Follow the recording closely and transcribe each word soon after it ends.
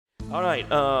All right,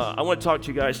 I want to talk to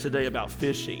you guys today about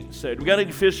fishing. So, do we got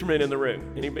any fishermen in the room?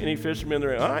 Any fishermen in the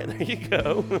room? All right, there you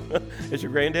go. Is your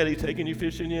granddaddy taking you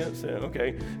fishing yet? So,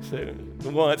 okay, so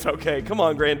once, okay. Come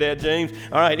on, Granddad James.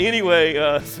 All right, anyway,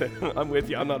 so I'm with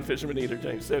you. I'm not a fisherman either,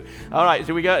 James. So, all right,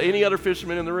 so we got any other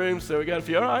fishermen in the room? So we got a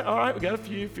few. All right, we got a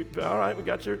few. All right, we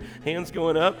got your hands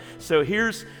going up. So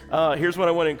here's what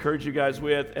I want to encourage you guys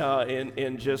with,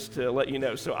 and just to let you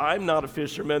know. So I'm not a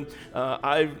fisherman.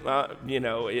 I'm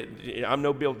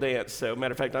no Bill Dance. So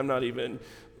matter of fact, I'm not even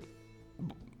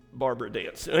Barbara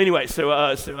Dance. Anyway, so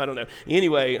I don't know.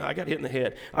 Anyway, I got hit in the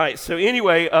head. All right, so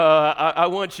anyway, I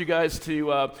want you guys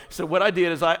to, so what I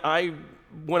did is I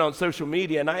went on social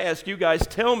media and I asked you guys,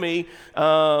 tell me,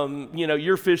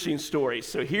 your fishing stories.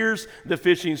 So here's the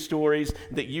fishing stories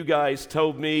that you guys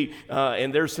told me,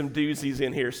 and there's some doozies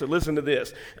in here. So listen to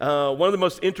this. One of the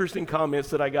most interesting comments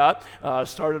that I got,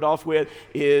 started off with,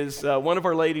 is one of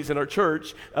our ladies in our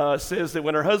church says that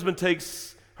when her husband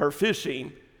takes her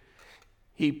fishing,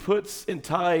 he puts and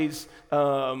ties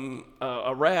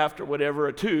a raft or whatever,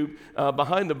 a tube,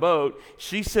 behind the boat.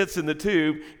 She sits in the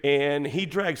tube, and he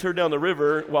drags her down the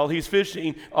river while he's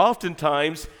fishing,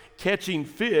 oftentimes catching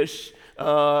fish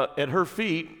at her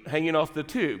feet hanging off the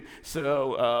tube.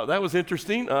 So that was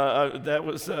interesting. That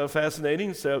was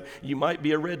fascinating. So you might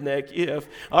be a redneck if.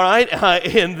 All right.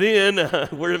 And then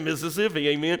we're in Mississippi.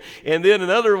 Amen. And then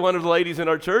another one of the ladies in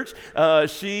our church,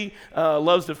 she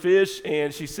loves to fish.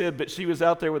 And she said, but she was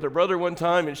out there with her brother one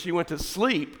time and she went to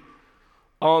sleep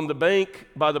on the bank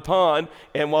by the pond,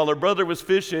 and while her brother was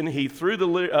fishing, he threw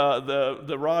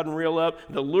the rod and reel up.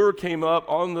 The lure came up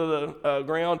on the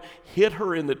ground, hit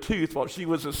her in the tooth while she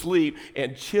was asleep,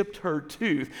 and chipped her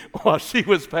tooth while she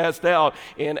was passed out.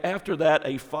 And after that,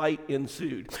 a fight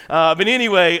ensued. But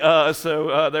anyway,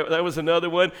 that was another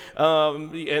one.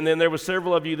 And then there were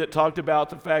several of you that talked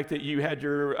about the fact that you had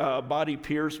your body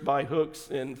pierced by hooks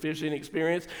and fishing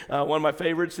experience. One of my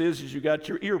favorites is you got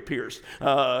your ear pierced.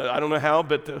 I don't know how,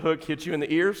 but the hook hit you in the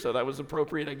ear, so that was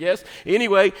appropriate, I guess.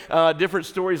 Anyway, different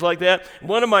stories like that.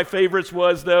 One of my favorites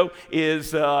was, though,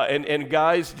 is, and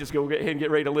guys, just go ahead and get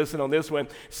ready to listen on this one.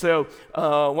 So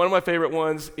one of my favorite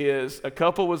ones is a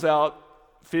couple was out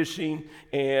fishing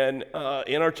and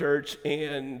in our church,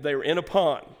 and they were in a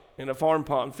pond, in a farm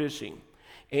pond fishing.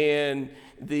 And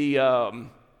the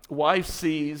wife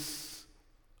sees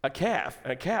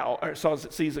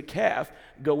sees a calf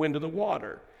go into the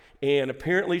water. And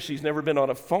apparently she's never been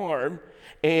on a farm,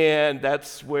 and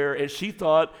that's where, and she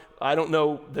thought, I don't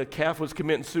know, the calf was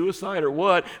committing suicide or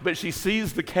what, but she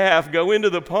sees the calf go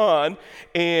into the pond,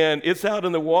 and it's out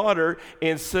in the water,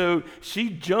 and so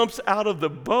she jumps out of the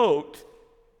boat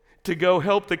to go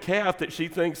help the calf that she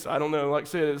thinks, I don't know, like I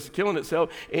said, is killing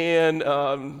itself, and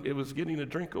it was getting a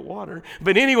drink of water.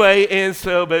 But anyway,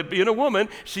 but being a woman,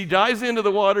 she dives into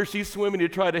the water, she's swimming to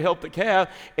try to help the calf,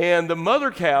 and the mother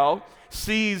cow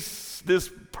sees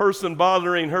this person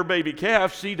bothering her baby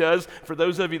calf. She does. For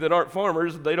those of you that aren't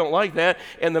farmers, they don't like that.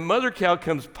 And the mother cow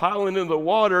comes piling into the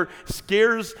water,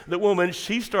 scares the woman.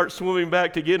 She starts swimming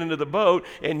back to get into the boat.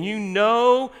 And you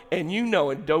know,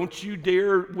 and don't you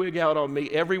dare wig out on me.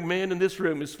 Every man in this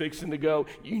room is fixing to go.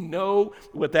 You know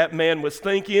what that man was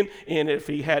thinking. And if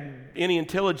he had any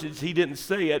intelligence, he didn't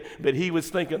say it, but he was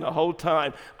thinking the whole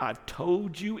time, I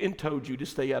told you to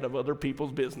stay out of other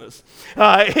people's business.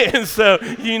 And so,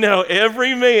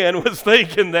 every man was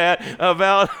thinking that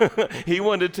about, he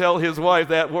wanted to tell his wife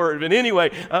that word. But anyway,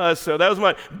 so that was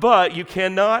mine. But you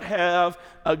cannot have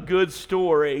a good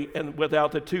story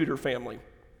without the Tudor family.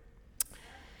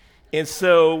 And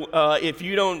so if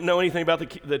you don't know anything about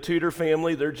the Tudor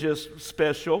family, they're just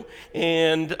special.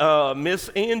 And Miss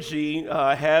Angie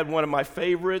had one of my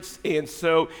favorites. And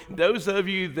so those of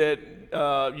you that,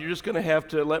 you're just going to have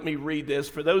to let me read this.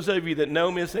 For those of you that know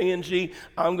Miss Angie,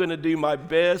 I'm going to do my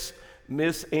best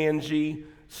Miss Angie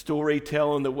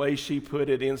storytelling the way she put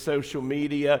it in social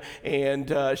media,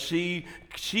 and she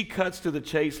cuts to the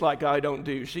chase like I don't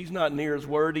do. She's not near as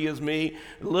wordy as me,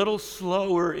 a little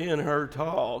slower in her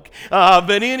talk.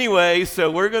 But anyway, so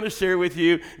we're going to share with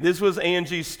you, this was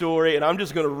Angie's story, and I'm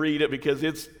just going to read it because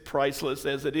it's priceless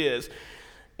as it is.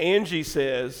 Angie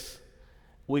says,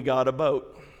 we got a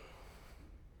boat.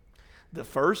 The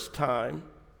first time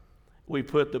we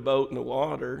put the boat in the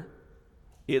water,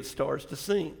 it starts to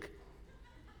sink.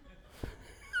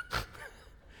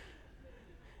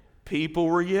 People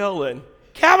were yelling,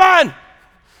 Kevin!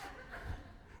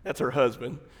 That's her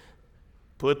husband.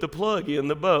 Put the plug in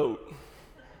the boat.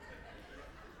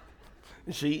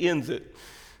 She ends it.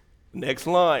 Next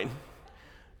line.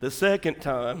 The second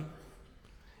time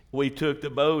we took the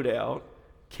boat out,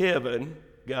 Kevin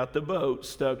got the boat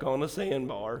stuck on a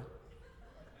sandbar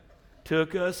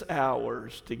Took us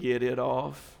hours to get it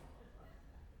off,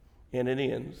 and it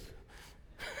ends.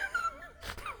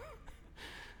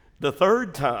 The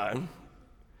third time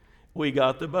we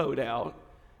got the boat out,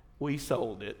 we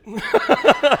sold it.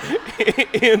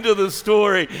 End of the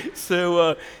story.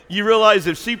 So you realize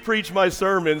if she preached my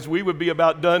sermons, we would be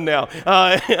about done now.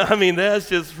 I mean, that's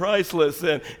just priceless,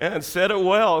 and said it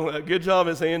well. Good job,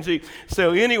 Miss Angie.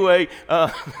 So anyway,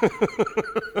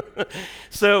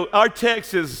 so our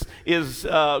text is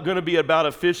going to be about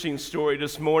a fishing story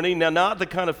this morning. Now, not the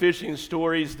kind of fishing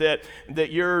stories that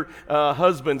your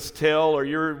husbands tell or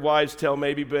your wives tell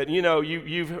maybe, but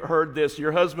you've heard this.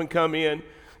 Your husband come in,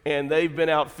 and they've been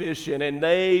out fishing, and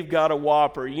they've got a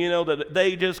whopper. That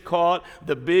they just caught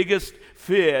the biggest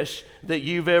fish that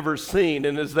you've ever seen.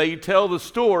 And as they tell the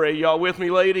story, y'all with me,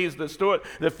 ladies?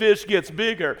 The fish gets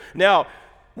bigger. Now,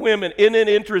 women, isn't it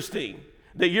interesting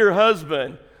that your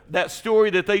husband, that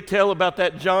story that they tell about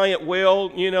that giant whale,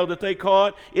 that they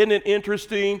caught, isn't it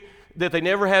interesting that they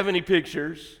never have any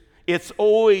pictures? It's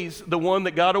always the one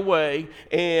that got away,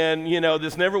 and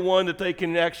there's never one that they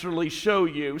can actually show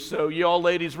you. So you all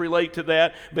ladies relate to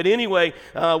that. But anyway,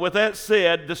 with that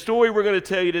said, the story we're going to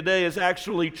tell you today is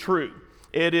actually true.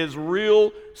 It is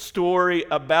real story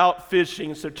about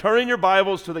fishing. So turn in your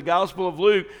Bibles to the Gospel of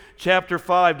Luke chapter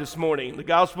 5 this morning. The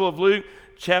Gospel of Luke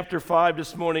chapter 5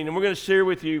 this morning. And we're going to share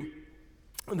with you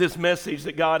this message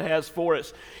that God has for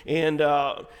us. And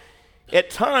at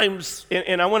times,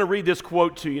 and I want to read this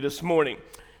quote to you this morning.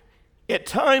 At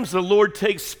times, the Lord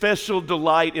takes special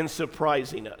delight in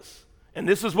surprising us. And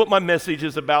this is what my message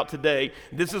is about today.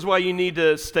 This is why you need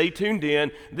to stay tuned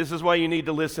in. This is why you need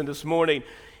to listen this morning.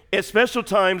 At special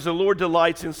times, the Lord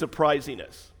delights in surprising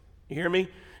us. You hear me?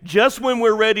 Just when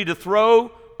we're ready to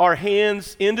throw our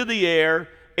hands into the air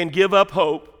and give up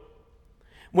hope,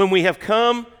 when we have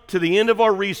come to the end of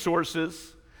our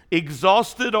resources,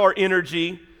 exhausted our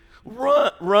energy,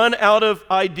 run out of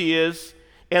ideas,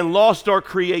 and lost our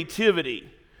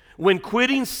creativity. When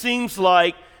quitting seems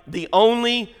like the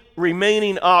only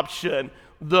remaining option,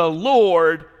 the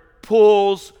Lord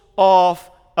pulls off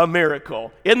a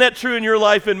miracle. Isn't that true in your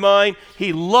life and mine?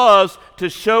 He loves to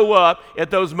show up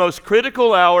at those most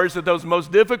critical hours, at those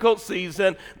most difficult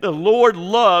seasons. The Lord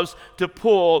loves to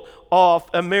pull off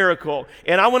a miracle.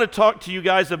 And I want to talk to you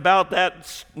guys about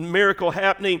that miracle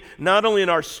happening not only in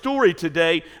our story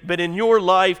today, but in your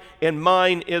life and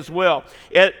mine as well.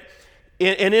 And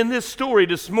in this story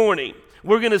this morning,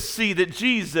 we're going to see that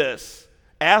Jesus,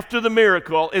 after the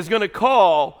miracle, is going to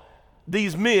call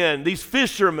these men, these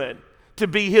fishermen, to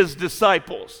be his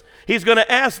disciples. He's going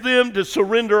to ask them to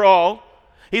surrender all.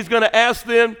 He's going to ask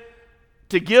them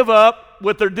to give up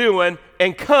what they're doing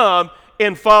and come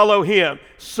and follow him.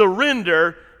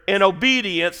 Surrender and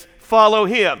obedience follow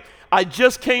him. I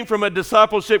just came from a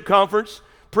discipleship conference,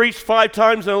 preached 5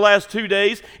 times in the last 2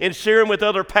 days, and sharing with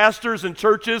other pastors and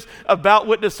churches about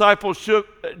what discipleship,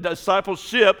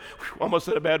 almost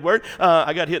said a bad word,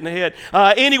 I got hit in the head.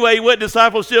 Anyway, what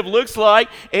discipleship looks like,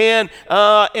 and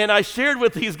I shared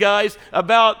with these guys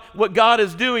about what God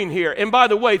is doing here. And by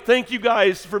the way, thank you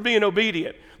guys for being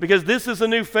obedient, because this is a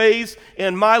new phase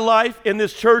in my life, in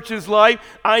this church's life.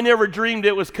 I never dreamed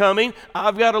it was coming.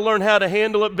 I've got to learn how to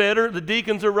handle it better. The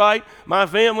deacons are right, my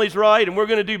family's right, and we're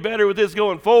going to do better with this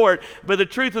going forward. But the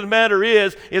truth of the matter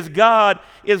is God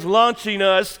is launching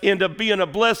us into being a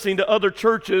blessing to other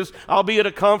churches. I'll be at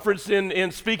a conference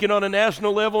and speaking on a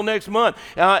national level next month,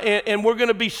 and we're going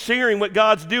to be sharing what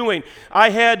God's doing. I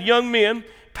had young men,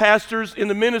 pastors in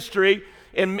the ministry,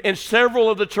 and several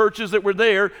of the churches that were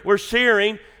there were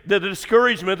sharing the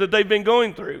discouragement that they've been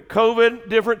going through, COVID,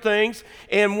 different things.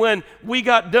 And when I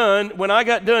got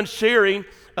done sharing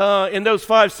in those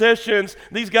 5 sessions,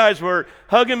 these guys were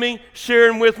hugging me,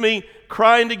 sharing with me,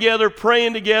 crying together,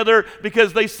 praying together,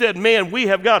 because they said, man, we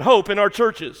have got hope in our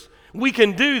churches. We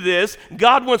can do this.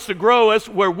 God wants to grow us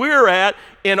where we're at,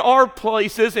 in our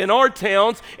places, in our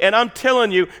towns, and I'm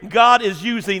telling you, God is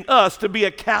using us to be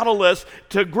a catalyst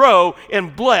to grow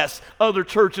and bless other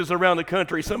churches around the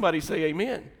country. Somebody say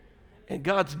amen. And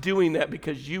God's doing that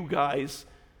because you guys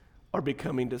are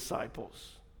becoming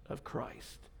disciples of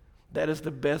Christ. That is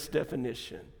the best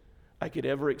definition I could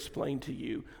ever explain to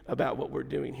you about what we're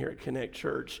doing here at Connect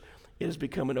Church, is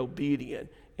becoming obedient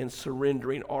and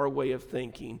surrendering our way of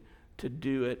thinking to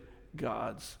do it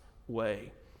God's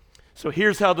way. So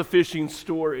here's how the fishing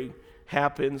story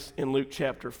happens in Luke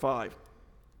chapter 5.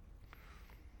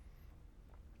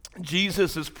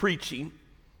 Jesus is preaching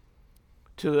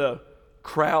to the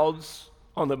crowds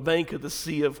on the bank of the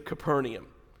Sea of Capernaum.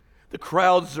 The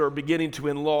crowds are beginning to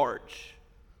enlarge,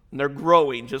 and they're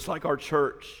growing just like our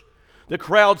church. the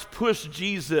crowds push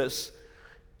Jesus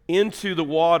into the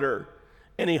water,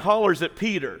 and he hollers at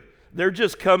Peter. They're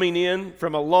just coming in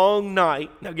from a long night.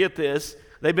 Now get this.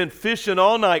 They've been fishing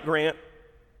all night, Grant.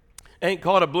 Ain't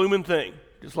caught a blooming thing,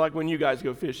 just like when you guys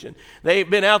go fishing. They've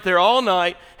been out there all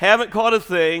night, haven't caught a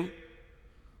thing.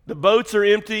 The boats are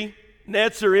empty,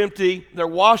 nets are empty. They're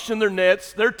washing their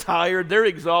nets. They're tired. They're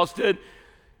exhausted.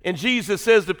 And Jesus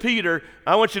says to Peter,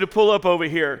 I want you to pull up over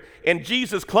here. And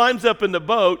Jesus climbs up in the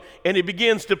boat, and he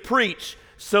begins to preach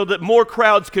so that more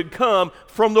crowds could come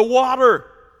from the water.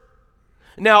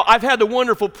 Now, I've had the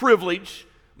wonderful privilege,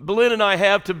 Belen and I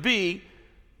have, to be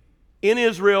in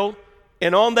Israel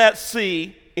and on that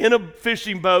sea in a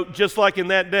fishing boat just like in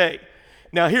that day.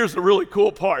 Now, here's the really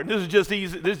cool part. This is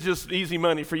just easy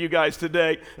money for you guys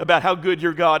today about how good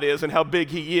your God is and how big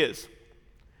he is.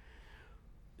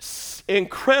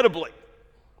 Incredibly,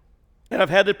 and I've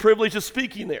had the privilege of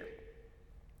speaking there.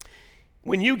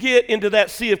 When you get into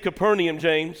that Sea of Capernaum,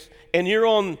 James, and you're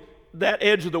on that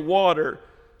edge of the water,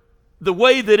 the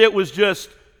way that it was just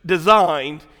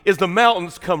designed is the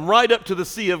mountains come right up to the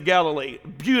Sea of Galilee.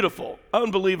 Beautiful,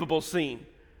 unbelievable scene.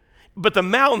 But the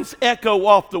mountains echo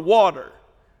off the water,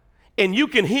 and you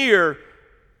can hear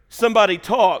somebody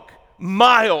talk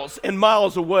miles and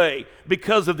miles away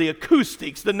because of the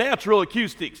acoustics, the natural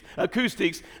acoustics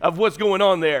of what's going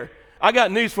on there. I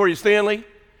got news for you, Stanley.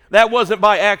 That wasn't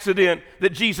by accident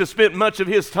that Jesus spent much of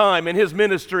his time in his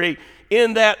ministry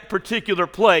in that particular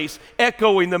place,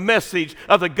 echoing the message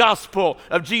of the gospel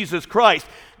of Jesus Christ.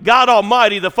 God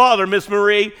Almighty, the Father, Miss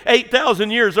Marie, 8,000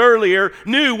 years earlier,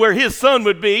 knew where his son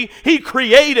would be. He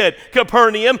created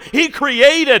Capernaum. He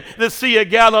created the Sea of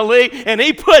Galilee, and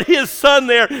he put his son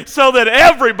there so that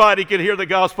everybody could hear the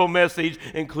gospel message,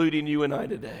 including you and I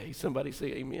today. Somebody say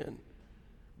amen.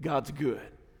 God's good.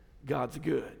 God's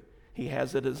good. He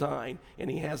has a design, and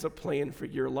he has a plan for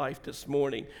your life this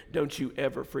morning. Don't you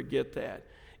ever forget that.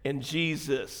 And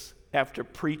Jesus, after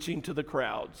preaching to the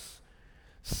crowds,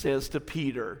 says to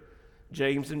Peter,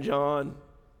 James and John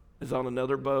is on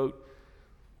another boat,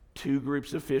 2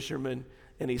 groups of fishermen,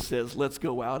 and he says, let's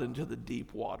go out into the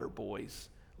deep water, boys.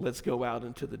 Let's go out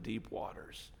into the deep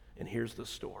waters. And here's the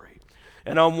story.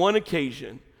 And on one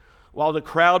occasion, while the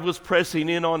crowd was pressing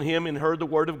in on him and heard the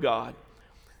word of God,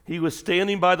 he was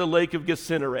standing by the lake of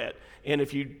Gennesaret. And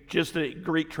if you just a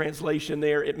Greek translation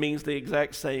there, it means the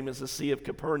exact same as the Sea of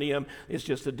Capernaum. It's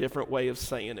just a different way of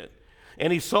saying it.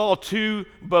 And he saw 2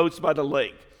 boats by the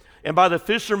lake, and by the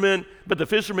fishermen, but the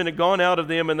fishermen had gone out of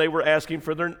them, and they were asking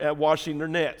for their washing their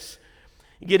nets.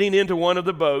 Getting into one of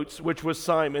the boats, which was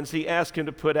Simon's, he asked him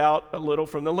to put out a little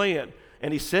from the land.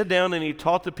 And he sat down and he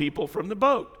taught the people from the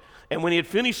boat. And when he had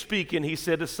finished speaking, he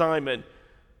said to Simon,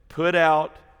 put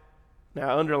out,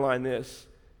 now underline this,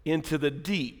 into the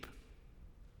deep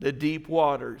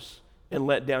waters, and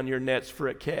let down your nets for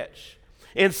a catch.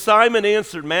 And Simon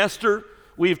answered, Master,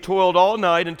 we have toiled all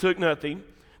night and took nothing,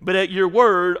 but at your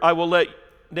word I will let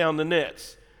down the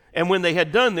nets. And when they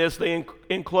had done this, they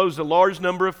enclosed a large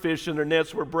number of fish, and their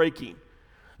nets were breaking.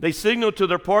 They signaled to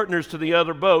their partners to the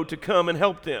other boat to come and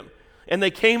help them. And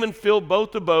they came and filled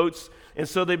both the boats, and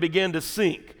so they began to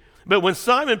sink. But when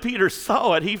Simon Peter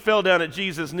saw it, he fell down at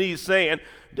Jesus' knees, saying,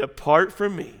 Depart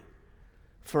from me,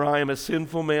 for I am a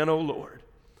sinful man, O Lord.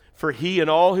 For he and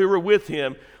all who were with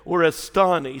him were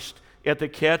astonished at the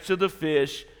catch of the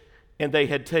fish and they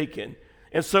had taken.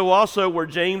 And so also were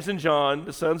James and John,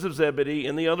 the sons of Zebedee,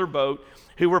 in the other boat,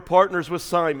 who were partners with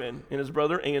Simon and his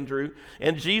brother Andrew.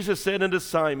 And Jesus said unto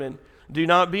Simon, Do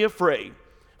not be afraid.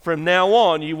 From now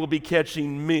on you will be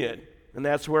catching men. And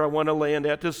that's where I want to land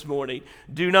at this morning.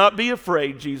 Do not be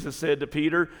afraid, Jesus said to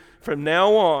Peter. From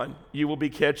now on you will be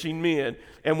catching men.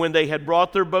 And when they had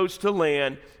brought their boats to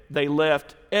land, they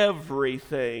left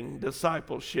everything,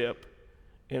 discipleship,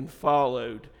 and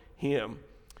followed him.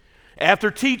 After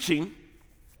teaching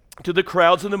to the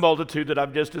crowds and the multitude that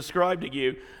I've just described to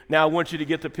you, now I want you to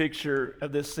get the picture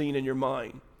of this scene in your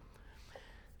mind.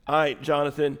 All right,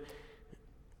 Jonathan,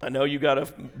 I know you got a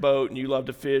boat and you love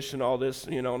to fish and all this,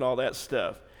 and all that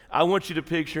stuff. I want you to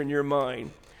picture in your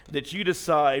mind that you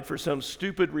decide for some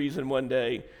stupid reason one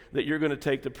day that you're going to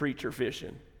take the preacher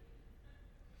fishing.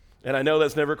 And I know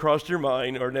that's never crossed your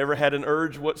mind or never had an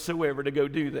urge whatsoever to go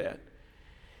do that.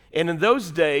 And in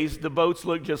those days, the boats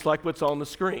looked just like what's on the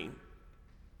screen.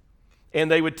 And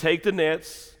they would take the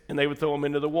nets and they would throw them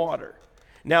into the water.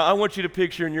 Now, I want you to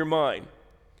picture in your mind,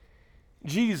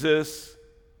 Jesus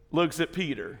looks at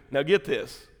Peter. Now get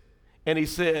this. And he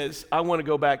says, I want to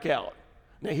go back out.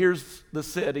 Now here's the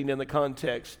setting and the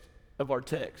context of our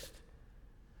text.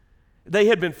 They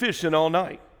had been fishing all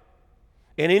night.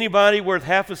 And anybody worth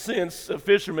half a sense of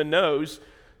fisherman knows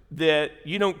that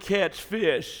you don't catch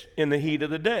fish in the heat of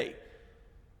the day.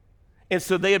 And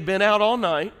so they had been out all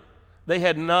night. They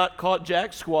had not caught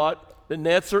jack squat. The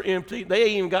nets are empty. They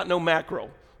ain't even got no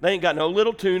mackerel. They ain't got no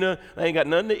little tuna. They ain't got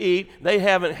nothing to eat. They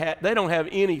don't have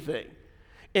anything.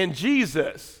 And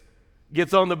Jesus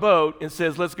gets on the boat and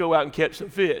says, let's go out and catch some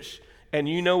fish. And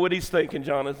you know what he's thinking,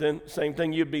 Jonathan. Same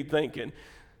thing you'd be thinking.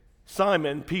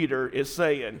 Simon Peter is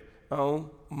saying, oh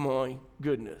my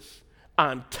goodness,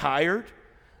 I'm tired,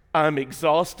 I'm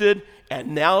exhausted,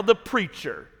 and now the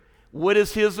preacher, what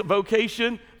is his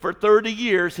vocation? For 30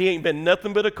 years, he ain't been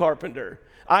nothing but a carpenter.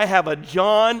 I have a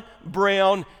John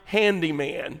Brown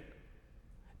handyman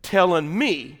telling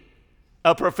me,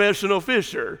 a professional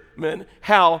fisherman,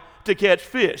 how to catch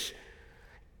fish.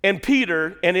 And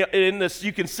Peter, and in this,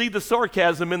 you can see the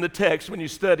sarcasm in the text when you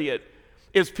study it,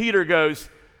 is Peter goes,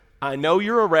 I know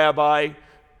you're a rabbi.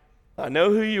 I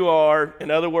know who you are. In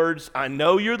other words, I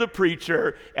know you're the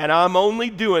preacher, and I'm only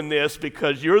doing this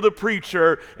because you're the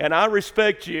preacher, and I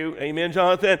respect you. Amen,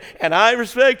 Jonathan? And I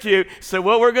respect you. So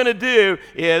what we're going to do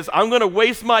is I'm going to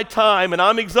waste my time, and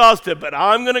I'm exhausted, but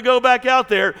I'm going to go back out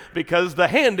there because the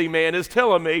handyman is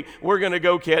telling me we're going to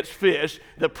go catch fish,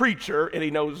 the preacher, and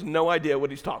he knows no idea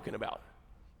what he's talking about.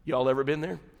 Y'all ever been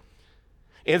there?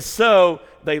 And so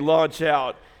they launch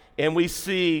out. And we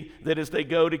see that as they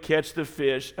go to catch the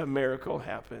fish, a miracle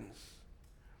happens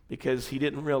because he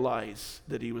didn't realize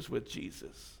that he was with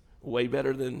Jesus. Way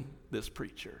better than this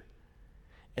preacher.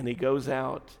 And he goes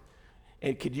out,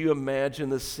 and could you imagine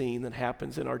the scene that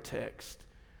happens in our text?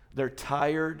 They're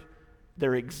tired,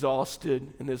 they're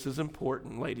exhausted, and this is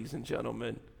important, ladies and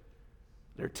gentlemen.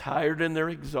 They're tired and they're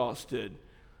exhausted,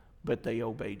 but they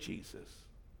obey Jesus.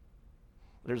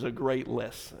 There's a great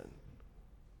lesson.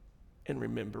 And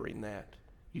remembering that,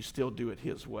 you still do it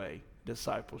his way.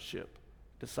 Discipleship.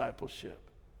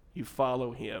 You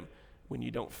follow him when you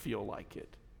don't feel like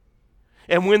it.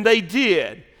 And when they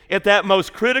did, at that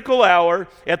most critical hour,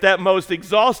 at that most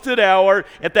exhausted hour,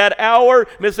 at that hour,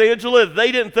 Miss Angela,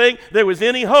 they didn't think there was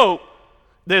any hope.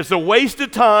 There's a waste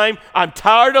of time. I'm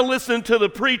tired of listening to the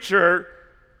preacher.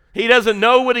 He doesn't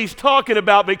know what he's talking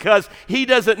about because he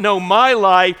doesn't know my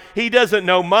life. He doesn't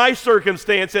know my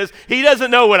circumstances. He doesn't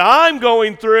know what I'm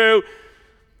going through.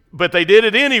 But they did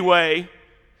it anyway.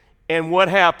 And what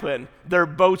happened? Their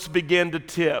boats began to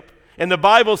tip. And the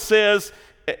Bible says,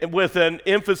 with an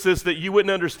emphasis that you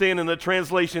wouldn't understand in the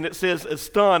translation, it says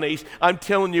astonished. I'm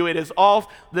telling you, it is off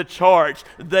the charts.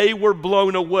 They were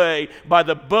blown away by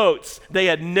the boats. They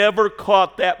had never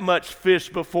caught that much fish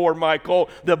before, Michael.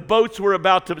 The boats were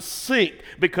about to sink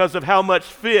because of how much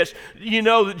fish. You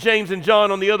know that James and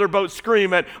John on the other boat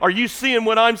screaming, are you seeing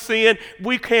what I'm seeing?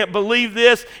 We can't believe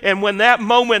this. And when that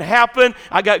moment happened,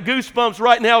 I got goosebumps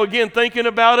right now again thinking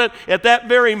about it. At that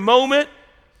very moment,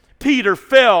 Peter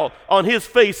fell on his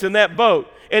face in that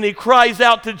boat, and he cries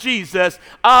out to Jesus,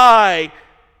 I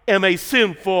am a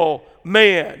sinful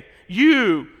man.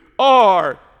 You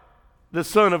are the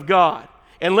Son of God.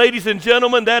 And ladies and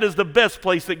gentlemen, that is the best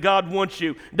place that God wants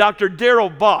you. Dr.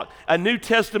 Darrell Bock, a New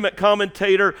Testament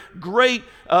commentator, great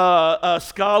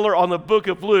scholar on the book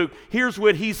of Luke, here's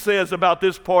what he says about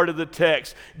this part of the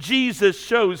text. Jesus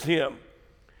shows him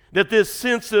that this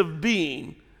sense of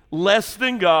being less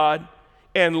than God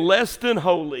and less than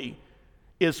holy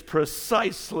is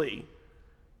precisely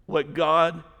what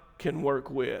God can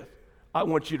work with. I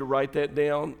want you to write that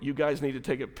down. You guys need to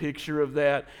take a picture of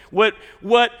that.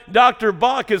 What Dr.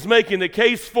 Bock is making the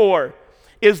case for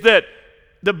is that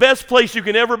the best place you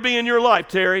can ever be in your life,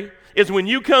 Terry, is when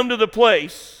you come to the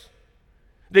place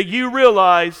that you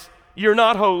realize you're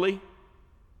not holy,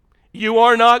 you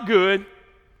are not good,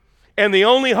 and the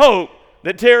only hope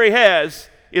that Terry has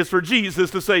is for Jesus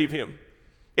to save him.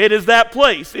 It is that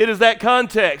place. It is that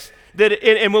context.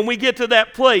 And when we get to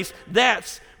that place,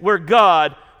 that's where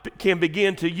God can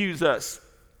begin to use us.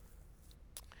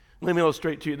 Let me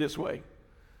illustrate to you this way.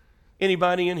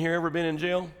 Anybody in here ever been in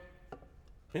jail?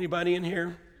 Anybody in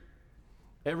here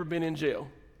ever been in jail?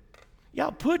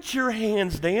 Y'all put your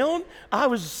hands down. I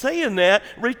was saying that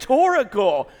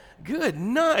rhetorical. Good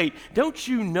night. Don't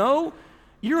you know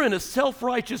you're in a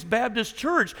self-righteous Baptist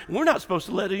church? We're not supposed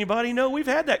to let anybody know we've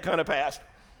had that kind of past.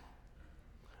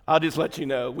 I'll just let you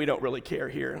know, we don't really care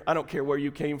here. I don't care where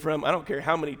you came from. I don't care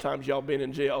how many times y'all been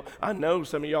in jail. I know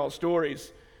some of y'all's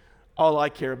stories. All I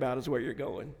care about is where you're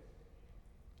going.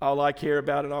 All I care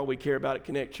about and all we care about at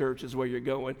Connect Church is where you're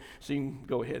going. So you can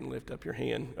go ahead and lift up your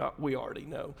hand. We already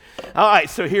know. All right,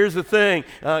 so here's the thing.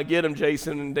 Get them,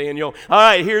 Jason and Daniel. All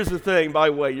right, here's the thing. By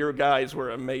the way, your guys were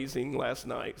amazing last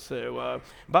night. So,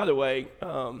 by the way,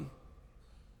 I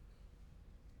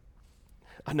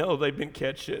know they've been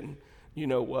catching You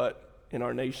know what? In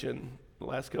our nation, the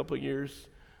last couple of years,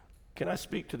 can I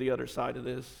speak to the other side of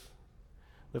this?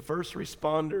 The first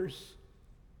responders,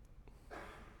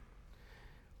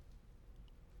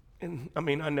 and I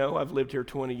mean, I know I've lived here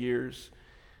 20 years.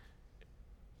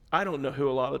 I don't know who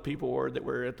a lot of the people were that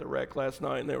were at the wreck last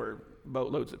night, and there were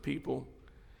boatloads of people.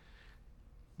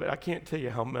 But I can't tell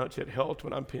you how much it helped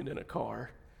when I'm pinned in a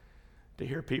car to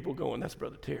hear people going, "That's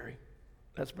Brother Terry.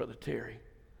 That's Brother Terry.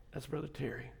 That's Brother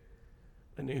Terry."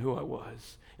 I knew who I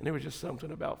was. And there was just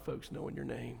something about folks knowing your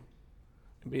name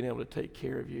and being able to take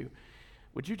care of you.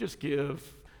 Would you just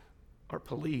give our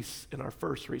police and our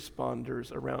first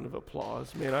responders a round of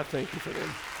applause? Man, I thank you for them.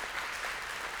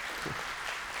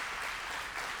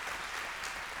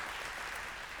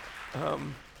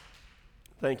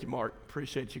 Thank you, Mark.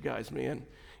 Appreciate you guys, man.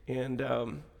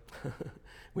 And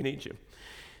we need you.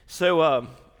 So,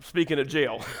 speaking of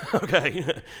jail, okay,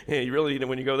 yeah, you really need it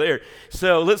when you go there.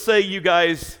 So let's say you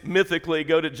guys mythically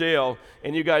go to jail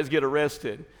and you guys get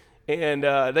arrested. And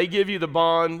they give you the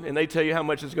bond and they tell you how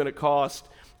much it's going to cost.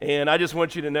 And I just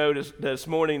want you to know this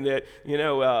morning that,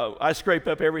 I scrape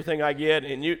up everything I get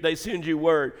and they send you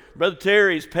word. Brother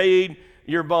Terry's paid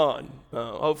your bond.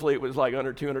 Hopefully it was like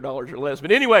under $200 or less.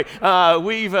 But anyway,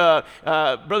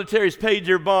 Brother Terry's paid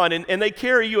your bond. And they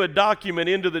carry you a document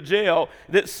into the jail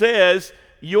that says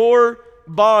your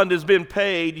bond has been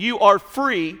paid. You are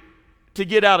free to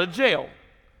get out of jail.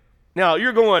 Now,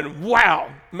 you're going, wow,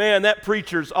 man, that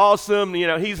preacher's awesome.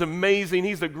 He's amazing.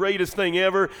 He's the greatest thing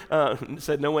ever.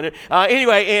 Said no one.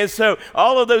 Anyway, and so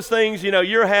all of those things,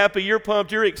 you're happy, you're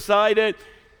pumped, you're excited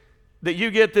that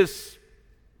you get this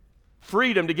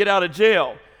freedom to get out of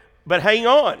jail. But hang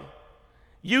on.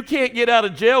 You can't get out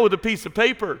of jail with a piece of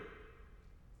paper.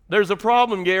 There's a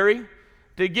problem, Gary.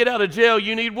 To get out of jail,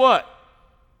 you need what?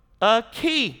 A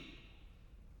key.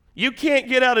 You can't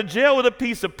get out of jail with a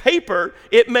piece of paper.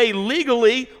 It may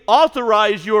legally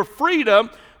authorize your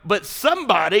freedom, but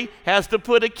somebody has to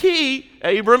put a key,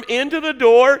 Abram, into the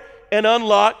door and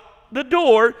unlock the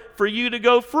door for you to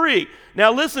go free.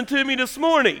 Now listen to me this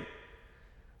morning.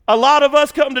 A lot of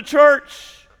us come to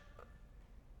church,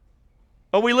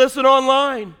 or we listen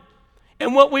online,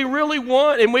 and what we really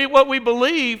want and what we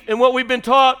believe and what we've been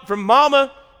taught from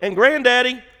mama and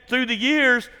granddaddy through the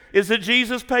years is that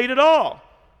Jesus paid it all.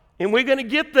 And we're going to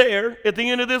get there at the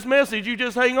end of this message. You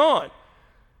just hang on.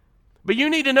 But you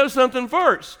need to know something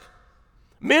first.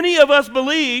 Many of us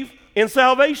believe in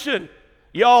salvation.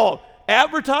 Y'all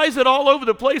advertise it all over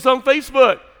the place on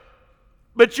Facebook.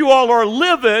 But you all are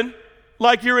living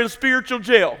like you're in spiritual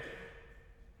jail.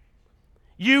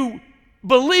 You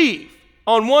believe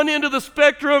on one end of the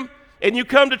spectrum, and you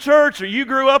come to church, or you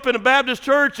grew up in a Baptist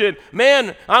church, and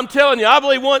man, I'm telling you, I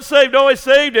believe once saved, always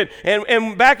saved.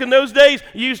 And back in those days,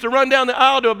 you used to run down the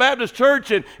aisle to a Baptist church,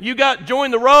 and you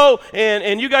joined the roll,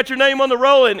 and you got your name on the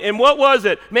roll, and what was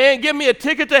it? Man, give me a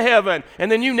ticket to heaven.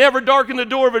 And then you never darkened the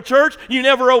door of a church. You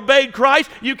never obeyed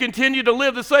Christ. You continue to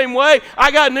live the same way.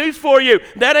 I got news for you.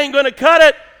 That ain't going to cut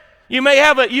it. You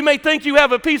may think you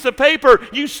have a piece of paper.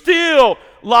 You still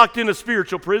locked in a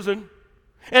spiritual prison.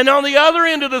 And on the other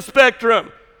end of the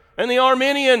spectrum, and the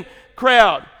Arminian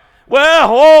crowd, well,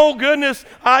 oh goodness,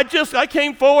 I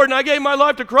came forward and I gave my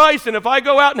life to Christ, and if I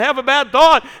go out and have a bad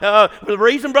thought, the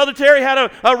reason Brother Terry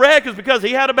had a wreck is because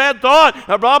he had a bad thought,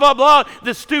 blah, blah, blah.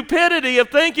 The stupidity of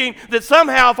thinking that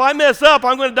somehow if I mess up,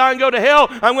 I'm going to die and go to hell,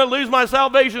 I'm going to lose my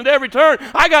salvation at every turn.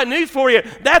 I got news for you.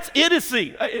 That's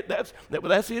idiocy.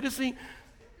 That's idiocy.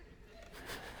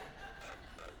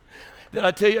 Did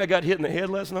I tell you I got hit in the head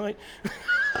last night?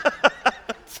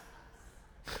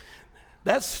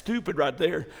 That's stupid right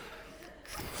there.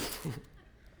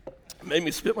 Made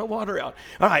me spit my water out.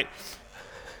 All right.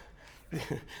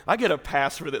 I get a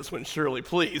pass for this one, Shirley,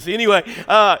 please. Anyway,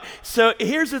 so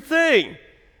here's the thing.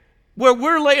 Where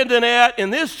we're landing at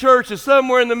in this church is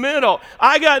somewhere in the middle.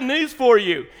 I got news for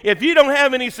you. If you don't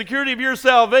have any security of your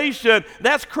salvation,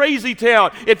 that's crazy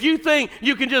town. If you think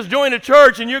you can just join a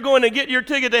church and you're going to get your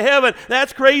ticket to heaven,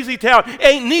 that's crazy town.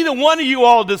 Ain't neither one of you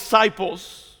all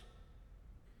disciples.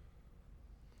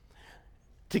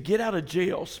 To get out of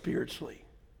jail spiritually,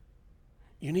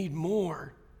 you need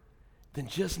more than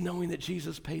just knowing that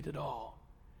Jesus paid it all.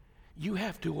 You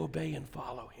have to obey and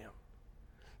follow him.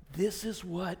 This is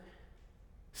what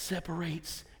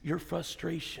separates your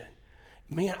frustration.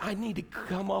 Man, I need to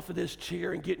come off of this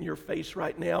chair and get in your face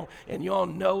right now, and y'all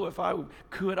know if I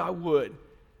could, I would.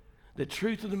 The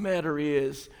truth of the matter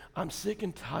is, I'm sick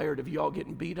and tired of y'all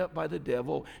getting beat up by the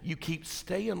devil. You keep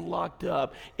staying locked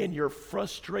up, and your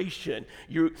frustration,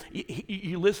 you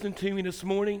listening to me this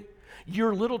morning?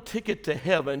 Your little ticket to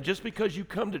heaven, just because you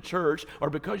come to church or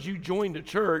because you joined a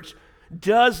church,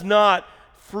 does not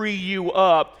free you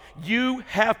up. You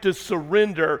have to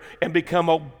surrender and become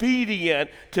obedient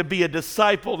to be a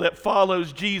disciple that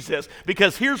follows Jesus.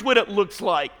 Because here's what it looks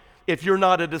like if you're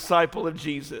not a disciple of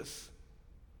Jesus.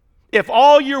 If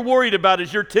all you're worried about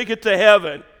is your ticket to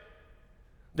heaven,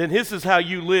 then this is how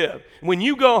you live. When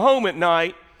you go home at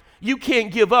night, you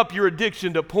can't give up your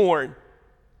addiction to porn.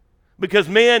 Because,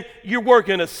 man, you're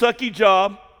working a sucky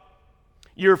job.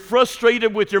 You're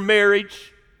frustrated with your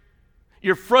marriage.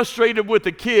 You're frustrated with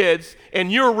the kids.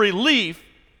 And your relief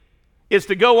is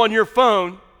to go on your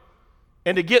phone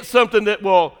and to get something that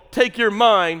will take your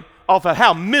mind off of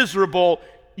how miserable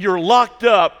your locked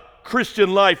up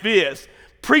Christian life is.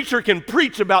 Preacher can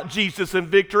preach about Jesus and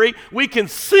victory. We can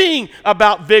sing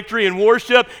about victory and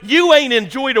worship. You ain't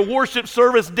enjoyed a worship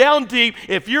service down deep,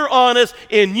 if you're honest,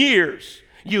 in years.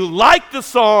 You like the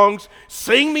songs.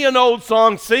 Sing me an old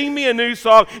song. Sing me a new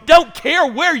song. Don't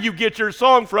care where you get your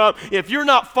song from. If you're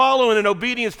not following in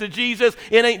obedience to Jesus,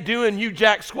 it ain't doing you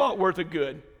jack squat worth of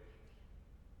good.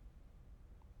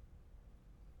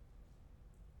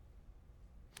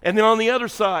 And then on the other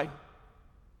side,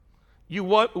 you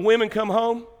women come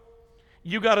home,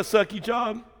 you got a sucky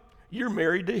job, you're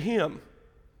married to him.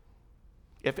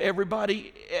 If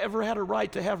everybody ever had a right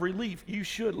to have relief, you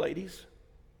should, ladies.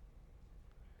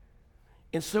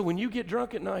 And so when you get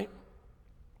drunk at night,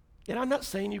 and I'm not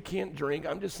saying you can't drink,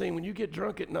 I'm just saying when you get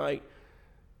drunk at night,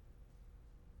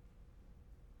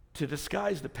 to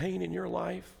disguise the pain in your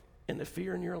life and the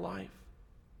fear in your life,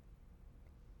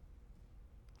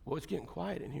 well, it's getting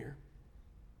quiet in here.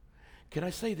 Can I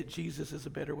say that Jesus is a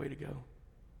better way to go?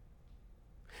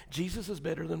 Jesus is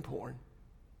better than porn.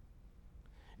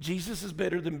 Jesus is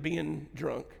better than being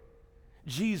drunk.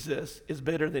 Jesus is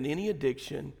better than any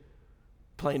addiction,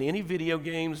 playing any video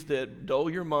games that dull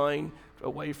your mind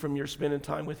away from your spending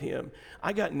time with him.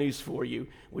 I got news for you.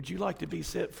 Would you like to be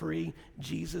set free?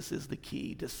 Jesus is the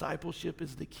key. Discipleship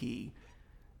is the key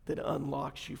that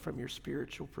unlocks you from your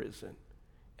spiritual prison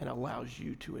and allows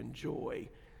you to enjoy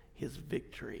his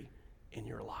victory in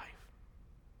your life.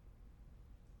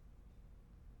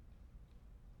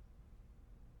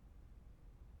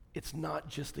 It's not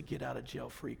just a get out of jail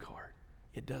free card.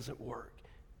 It doesn't work.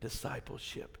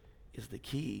 Discipleship is the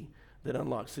key that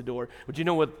unlocks the door. Would you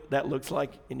know what that looks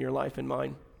like in your life and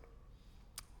mine?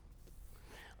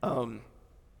 I've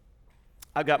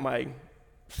got my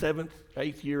 7th,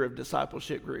 8th year of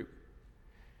discipleship group.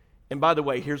 And by the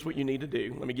way, here's what you need to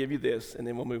do. Let me give you this, and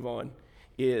then we'll move on.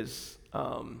 You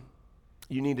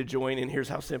need to join, and here's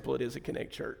how simple it is at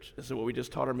Connect Church. This is what we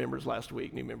just taught our members last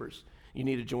week, new members. You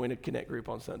need to join a Connect group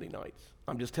on Sunday nights.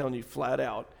 I'm just telling you flat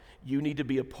out, you need to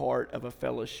be a part of a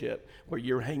fellowship where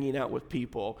you're hanging out with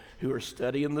people who are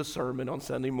studying the sermon on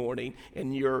Sunday morning,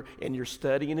 and you're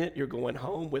studying it. You're going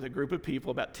home with a group of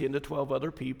people, about 10 to 12 other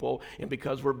people, and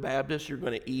because we're Baptists, you're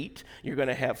going to eat, you're going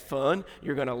to have fun,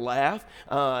 you're going to laugh,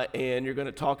 and you're going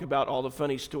to talk about all the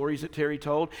funny stories that Terry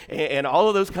told, and all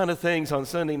of those kind of things on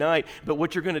Sunday night. But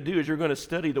what you're going to do is you're going to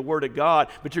study the Word of God,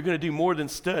 but you're going to do more than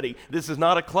study. This is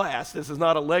not a class. This is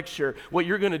not a lecture. What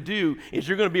you're going to do is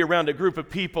you're going to be around a group of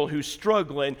people who's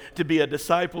struggling to be a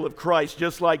disciple of Christ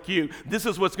just like you. This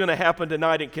is what's going to happen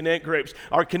tonight in Connect groups.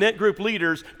 Our Connect group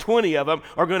leaders, 20 of them,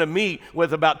 are going to meet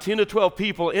with about 10 to 12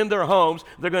 people in their homes.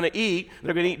 They're going to eat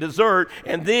dessert,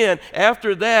 and then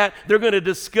after that, they're going to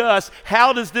discuss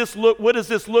how does this look, what does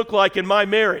this look like in my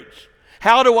marriage?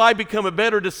 How do I become a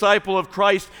better disciple of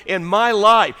Christ in my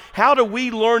life? How do we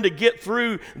learn to get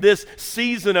through this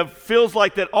season of feels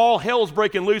like that all hell's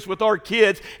breaking loose with our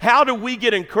kids? How do we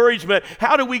get encouragement?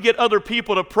 How do we get other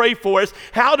people to pray for us?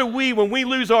 How do we, when we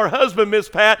lose our husband, Miss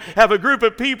Pat, have a group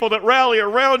of people that rally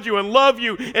around you and love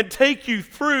you and take you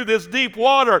through this deep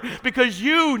water? Because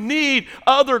you need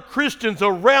other Christians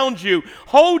around you,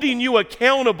 holding you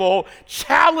accountable,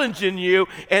 challenging you,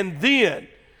 and then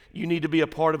you need to be a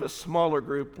part of a smaller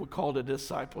group we call a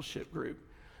discipleship group.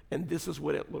 And this is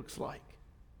what it looks like.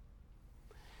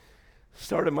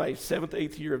 Started my 7th,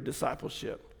 8th year of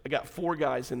discipleship. I got 4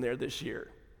 guys in there this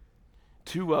year.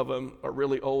 2 of them are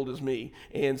really old as me,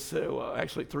 and so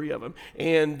actually 3 of them.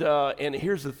 And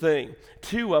here's the thing.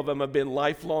 2 of them have been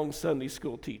lifelong Sunday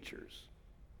school teachers.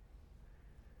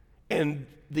 And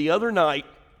the other night,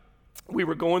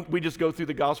 we just go through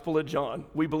the Gospel of John.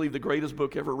 We believe the greatest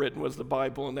book ever written was the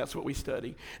Bible, and that's what we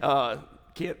study.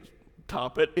 Can't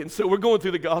top it. And so we're going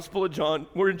through the Gospel of John.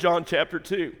 We're in John chapter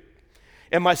 2.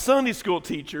 And my Sunday school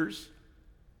teachers,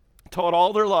 taught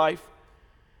all their life,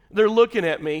 they're looking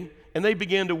at me, and they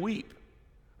began to weep.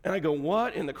 And I go,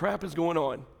 what in the crap is going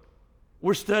on?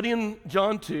 We're studying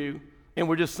John 2. And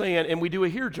we're just saying, and we do a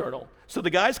Hear Journal. So the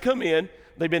guys come in,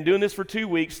 they've been doing this for 2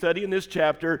 weeks, studying this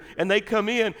chapter, and they come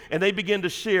in and they begin to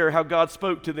share how God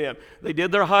spoke to them. They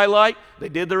did their highlight, they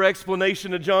did their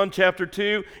explanation of John chapter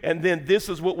 2, and then this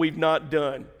is what we've not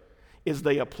done, is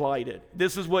they applied it.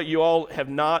 This is what you all have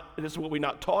not, this is what we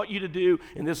not taught you to do,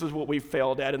 and this is what we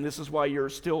failed at, and this is why you're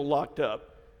still locked up.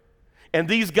 And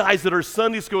these guys that are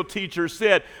Sunday school teachers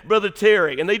said, Brother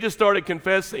Terry, and they just started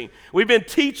confessing, we've been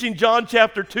teaching John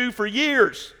chapter 2 for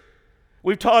years.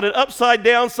 We've taught it upside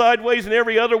down, sideways, and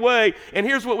every other way. And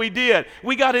here's what we did.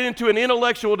 We got into an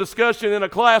intellectual discussion in a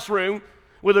classroom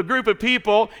with a group of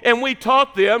people, and we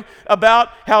taught them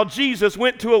about how Jesus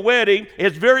went to a wedding,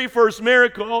 his very first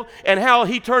miracle, and how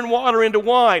he turned water into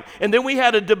wine. And then we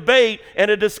had a debate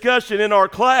and a discussion in our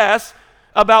class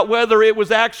about whether it was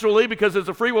actually, because it's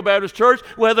a Free Will Baptist Church,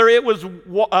 whether it was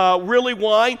really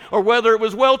wine or whether it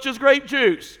was Welch's grape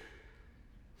juice.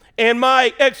 And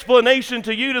my explanation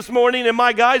to you this morning and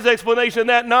my guy's explanation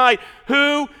that night,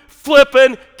 who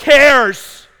flippin'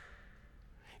 cares?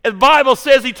 The Bible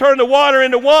says he turned the water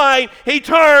into wine. He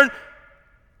turned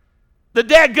the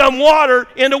dadgum water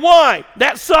into wine.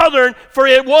 That's Southern, for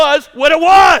it was what it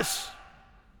was.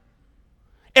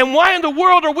 And why in the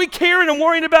world are we caring and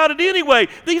worrying about it anyway?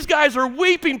 These guys are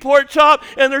weeping, pork chop,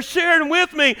 and they're sharing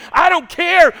with me. I don't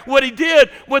care what he did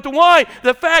with the wine.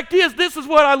 The fact is, this is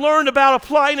what I learned about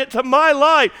applying it to my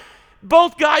life.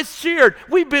 Both guys shared,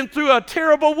 we've been through a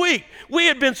terrible week. We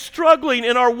had been struggling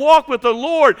in our walk with the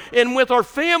Lord and with our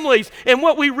families. And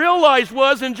what we realized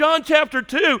was in John chapter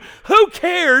 2, who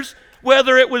cares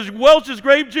whether it was Welch's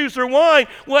grape juice or wine?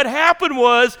 What happened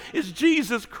is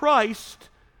Jesus Christ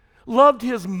loved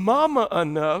his mama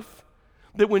enough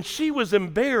that when she was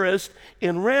embarrassed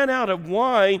and ran out of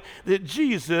wine, that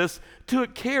Jesus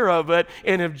took care of it.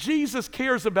 And if Jesus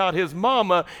cares about his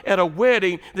mama at a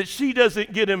wedding, that she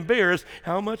doesn't get embarrassed,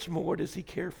 how much more does he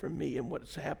care for me and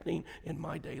what's happening in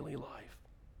my daily life?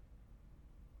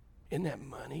 Isn't that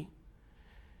money?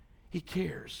 He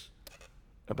cares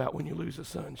about when you lose a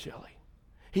son, Shelley.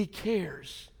 He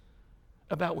cares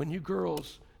about when you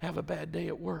girls have a bad day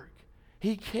at work.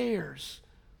 He cares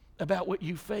about what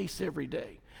you face every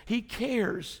day. He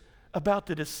cares about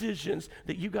the decisions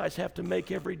that you guys have to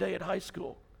make every day at high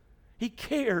school. He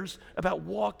cares about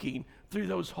walking through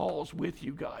those halls with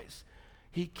you guys.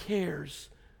 He cares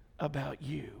about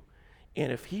you.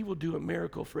 And if he will do a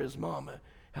miracle for his mama,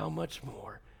 how much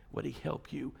more would he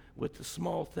help you with the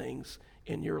small things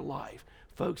in your life?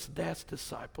 Folks, that's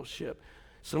discipleship.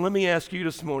 So let me ask you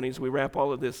this morning as we wrap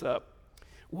all of this up,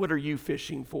 what are you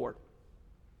fishing for?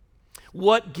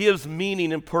 What gives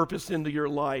meaning and purpose into your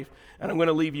life? And I'm going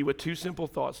to leave you with two simple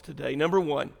thoughts today. Number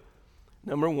one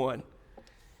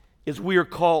is we are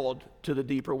called to the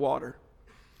deeper water.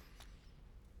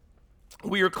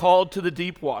 We are called to the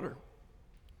deep water.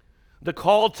 The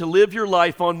call to live your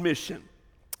life on mission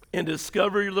and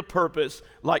discover the purpose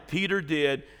like Peter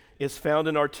did is found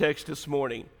in our text this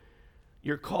morning.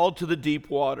 You're called to the deep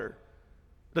water.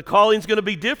 The calling's going to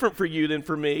be different for you than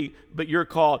for me, but you're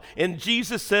called. And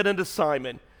Jesus said unto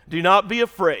Simon, do not be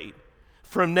afraid.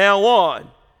 From now on,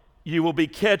 you will be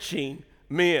catching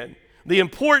men. The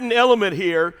important element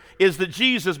here is that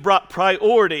Jesus brought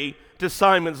priority to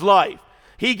Simon's life.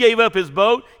 He gave up his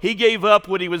boat, he gave up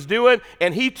what he was doing,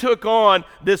 and he took on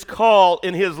this call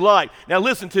in his life. Now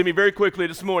listen to me very quickly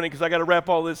this morning because I got to wrap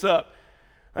all this up.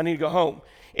 I need to go home.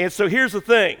 And so here's the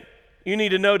thing you need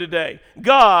to know today.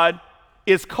 God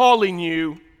is calling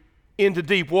you into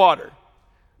deep water.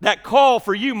 That call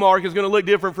for you, Mark, is going to look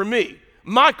different from me.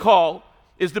 My call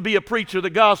is to be a preacher of the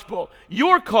gospel.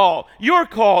 Your call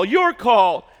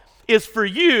is for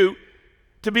you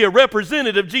to be a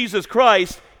representative of Jesus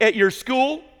Christ at your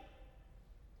school,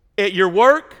 at your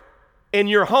work, in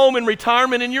your home and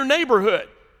retirement, in your neighborhood.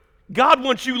 God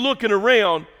wants you looking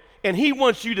around, and he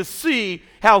wants you to see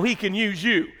how he can use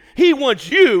you. He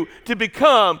wants you to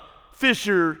become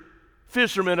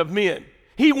fishermen of men.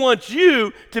 He wants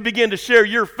you to begin to share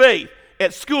your faith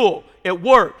at school, at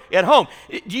work, at home.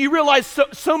 Do you realize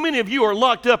so many of you are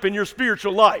locked up in your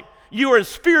spiritual life? You are in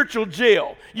spiritual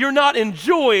jail. You're not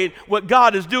enjoying what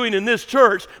God is doing in this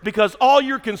church because all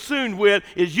you're consumed with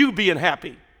is you being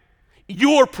happy,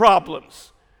 your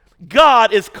problems.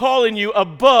 God is calling you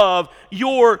above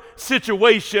your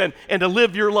situation and to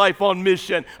live your life on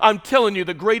mission. I'm telling you,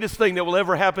 the greatest thing that will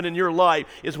ever happen in your life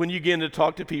is when you begin to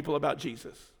talk to people about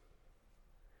Jesus.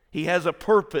 He has a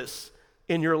purpose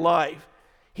in your life.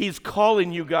 He's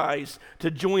calling you guys to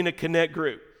join a connect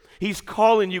group. He's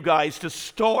calling you guys to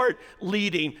start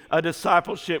leading a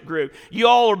discipleship group. You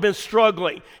all have been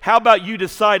struggling. How about you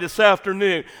decide this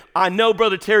afternoon? I know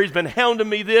Brother Terry's been hounding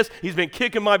me this. He's been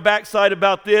kicking my backside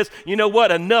about this. You know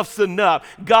what? Enough's enough.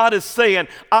 God is saying,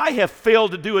 I have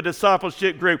failed to do a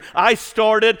discipleship group. I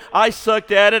started. I sucked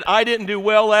at it. I didn't do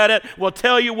well at it. Well,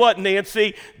 tell you what,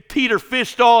 Nancy, Peter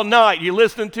fished all night. You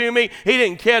listening to me? He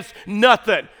didn't catch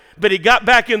nothing. But he got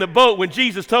back in the boat when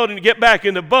Jesus told him to get back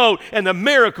in the boat, and the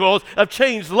miracles of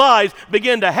changed lives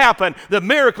began to happen. The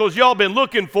miracles y'all been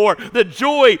looking for, the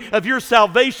joy of your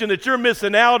salvation that you're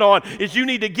missing out on, is you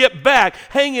need to get back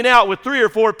hanging out with 3 or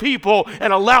 4 people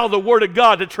and allow the Word of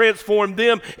God to transform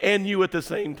them and you at the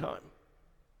same time.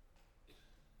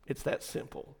 It's that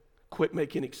simple. Quit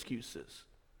making excuses.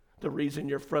 The reason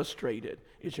you're frustrated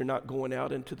is you're not going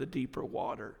out into the deeper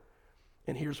water.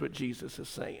 And here's what Jesus is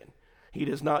saying. He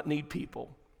does not need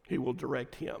people who will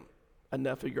direct him.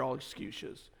 Enough of your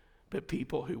excuses, but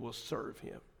people who will serve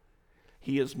him.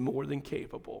 He is more than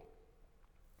capable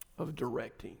of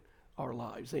directing our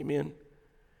lives. Amen?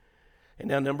 And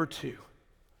now number 2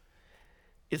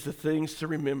 is the things to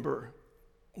remember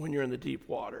when you're in the deep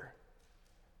water.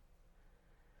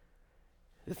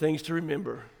 The things to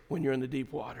remember when you're in the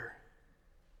deep water.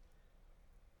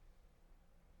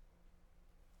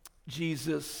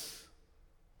 Jesus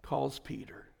calls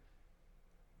Peter,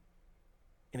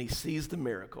 and he sees the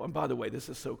miracle. And by the way, this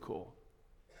is so cool,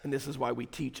 and this is why we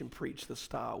teach and preach the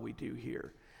style we do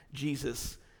here.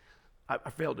 Jesus, I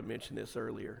failed to mention this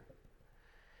earlier.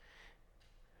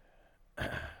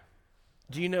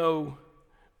 Do you know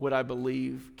what I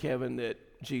believe, Kevin, that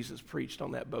Jesus preached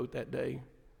on that boat that day?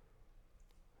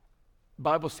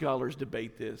 Bible scholars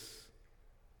debate this,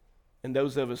 and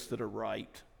those of us that are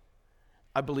right,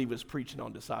 I believe he was preaching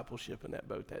on discipleship in that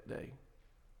boat that day.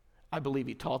 I believe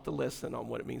he taught the lesson on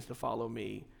what it means to follow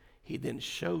me. He then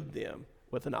showed them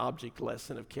with an object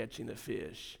lesson of catching the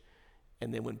fish.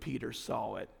 And then when Peter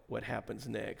saw it, what happens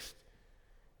next?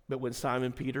 But when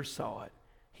Simon Peter saw it,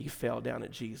 he fell down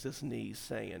at Jesus' knees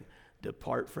saying,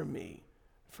 "Depart from me,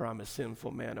 for I'm a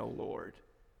sinful man, O Lord."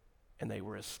 And they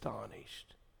were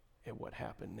astonished at what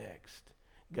happened next.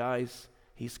 Guys,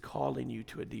 he's calling you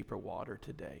to a deeper water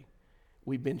today.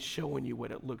 We've been showing you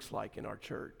what it looks like in our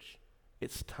church.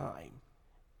 It's time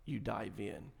you dive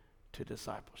in to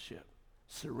discipleship.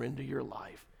 Surrender your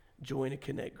life. Join a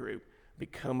connect group.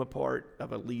 Become a part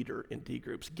of a leader in D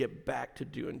groups. Get back to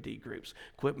doing D groups.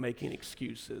 Quit making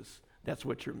excuses. That's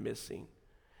what you're missing.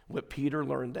 What Peter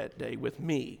learned that day, with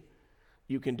me,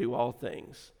 you can do all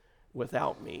things.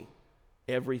 Without me,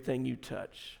 everything you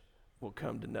touch will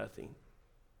come to nothing.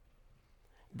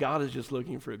 God is just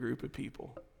looking for a group of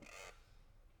people.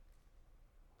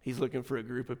 He's looking for a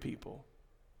group of people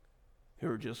who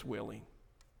are just willing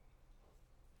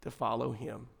to follow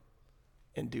him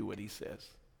and do what he says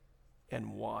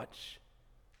and watch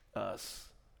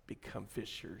us become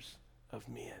fishers of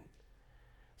men.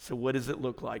 So what does it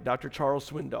look like? Dr. Charles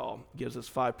Swindoll gives us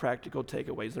 5 practical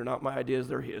takeaways. They're not my ideas,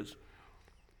 they're his.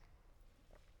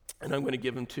 And I'm going to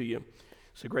give them to you.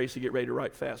 So Gracie, get ready to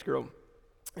write fast, girl.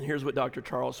 And here's what Dr.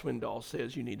 Charles Swindoll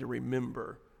says you need to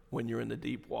remember when you're in the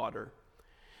deep water.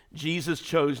 Jesus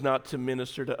chose not to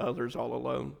minister to others all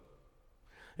alone.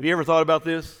 Have you ever thought about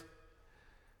this?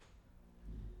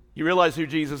 You realize who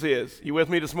Jesus is. You with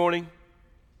me this morning?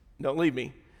 Don't leave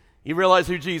me. You realize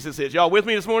who Jesus is. Y'all with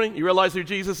me this morning? You realize who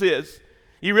Jesus is.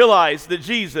 You realize that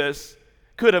Jesus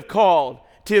could have called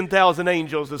 10,000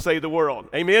 angels to save the world.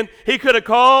 Amen? He could have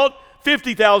called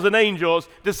 50,000 angels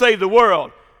to save the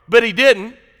world, but he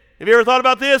didn't. Have you ever thought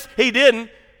about this? He didn't.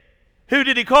 Who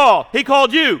did he call? He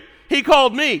called you. He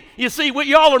called me. You see, what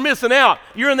y'all are missing out.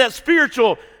 You're in that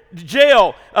spiritual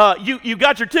jail. You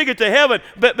got your ticket to heaven,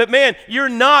 but man, you're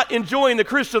not enjoying the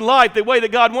Christian life the way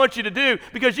that God wants you to do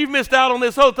because you've missed out on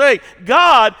this whole thing.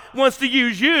 God wants to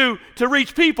use you to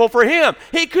reach people for him.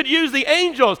 He could use the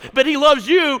angels, but he loves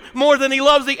you more than he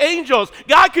loves the angels.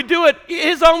 God could do it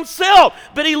his own self,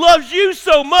 but he loves you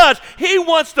so much. He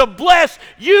wants to bless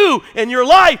you and your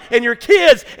life and your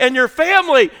kids and your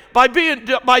family by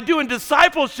doing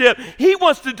discipleship. He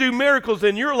wants to do miracles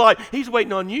in your life. He's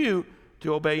waiting on you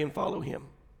to obey and follow him.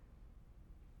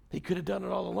 He could have done it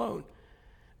all alone,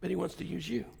 but he wants to use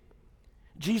you.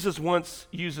 Jesus once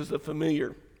uses a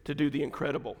familiar to do the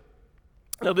incredible.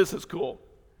 Now this is cool.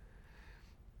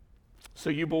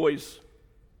 So you boys,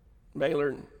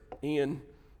 Baylor, Ian,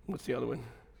 what's the other one?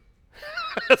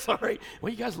 Sorry.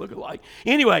 Well, you guys look alike.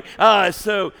 Anyway,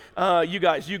 you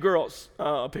guys, you girls,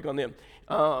 I'll pick on them.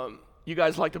 You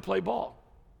guys like to play ball.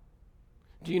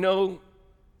 Do you know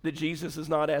that Jesus is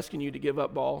not asking you to give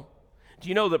up ball? Do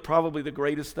you know that probably the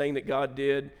greatest thing that God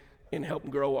did and helped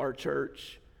grow our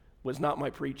church was not my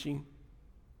preaching.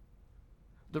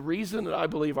 The reason that I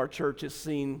believe our church has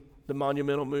seen the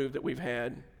monumental move that we've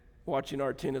had, watching our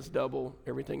attendance double,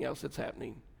 everything else that's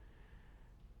happening,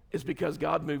 is because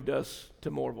God moved us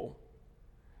to Morville.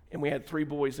 And we had 3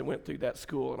 boys that went through that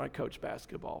school, and I coached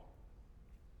basketball.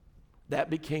 That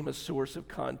became a source of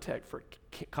contact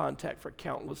for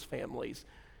countless families.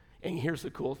 And here's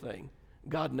the cool thing.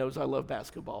 God knows I love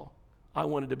basketball. I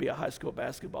wanted to be a high school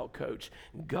basketball coach.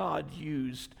 God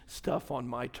used stuff on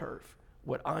my turf,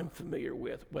 what I'm familiar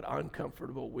with, what I'm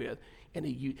comfortable with. And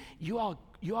you all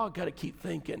got to keep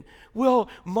thinking, well,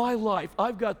 my life,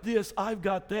 I've got this, I've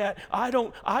got that.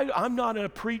 I'm not a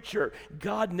preacher.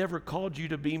 God never called you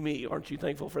to be me. Aren't you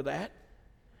thankful for that?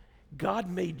 God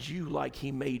made you like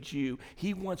he made you.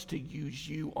 He wants to use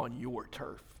you on your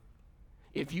turf.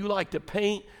 If you like to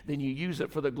paint, then you use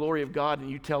it for the glory of God and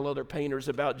you tell other painters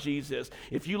about Jesus.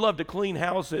 If you love to clean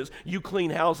houses, you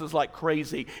clean houses like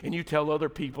crazy and you tell other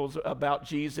people about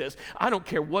Jesus. I don't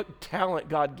care what talent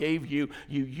God gave you,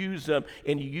 you use them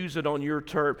and you use it on your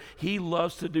turf. He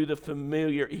loves to do the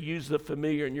familiar. He uses the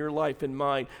familiar in your life and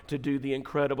mine to do the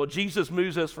incredible. Jesus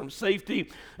moves us from safety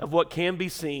of what can be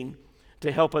seen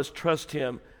to help us trust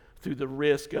him through the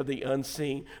risk of the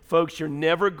unseen. Folks, you're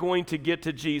never going to get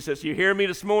to Jesus. You hear me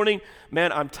this morning?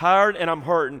 Man, I'm tired and I'm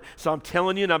hurting. So I'm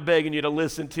telling you and I'm begging you to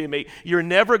listen to me. You're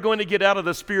never going to get out of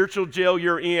the spiritual jail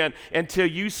you're in until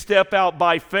you step out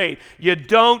by faith. You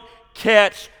don't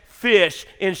catch fish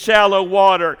in shallow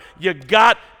water. You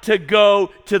got to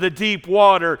go to the deep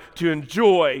water to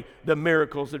enjoy the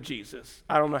miracles of Jesus.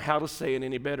 I don't know how to say it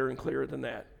any better and clearer than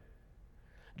that.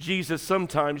 Jesus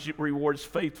sometimes rewards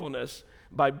faithfulness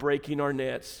by breaking our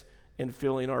nets and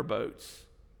filling our boats.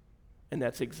 And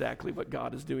that's exactly what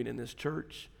God is doing in this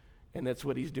church. And that's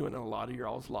what he's doing in a lot of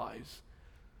y'all's lives.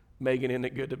 Megan, isn't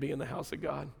it good to be in the house of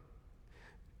God?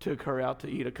 Took her out to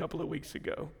eat a couple of weeks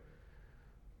ago.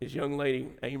 This young lady,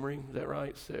 Amory, is that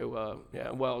right? So,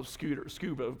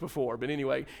 Scuba before. But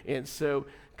anyway, and so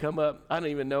come up. I don't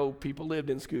even know people lived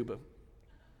in Scuba.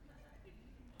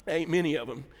 Ain't many of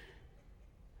them.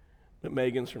 But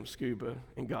Megan's from Scuba,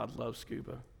 and God loves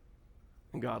Scuba,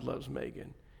 and God loves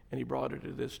Megan. And he brought her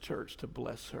to this church to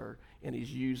bless her, and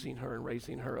he's using her and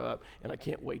raising her up, and I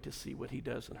can't wait to see what he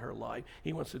does in her life.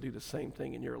 He wants to do the same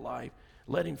thing in your life.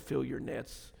 Let him fill your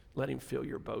nets. Let him fill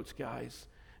your boats, guys.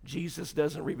 Jesus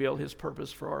doesn't reveal his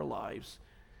purpose for our lives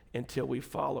until we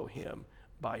follow him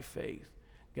by faith.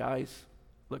 Guys,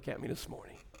 look at me this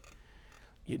morning.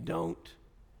 You don't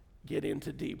get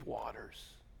into deep waters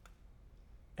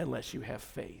unless you have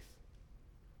faith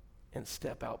and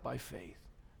step out by faith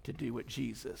to do what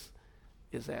Jesus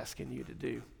is asking you to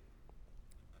do.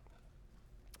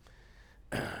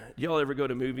 Y'all ever go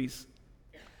to movies?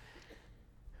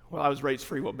 Well, I was raised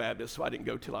Free Will Baptist, so I didn't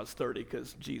go till I was 30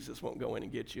 because Jesus won't go in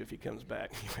and get you if he comes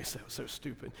back. Anyway, that was so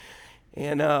stupid.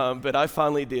 And but I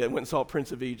finally did. Went and saw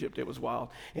Prince of Egypt. It was wild.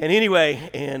 And anyway,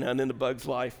 and then The Bug's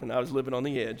Life, and I was living on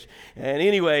the edge. And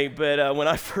anyway, but when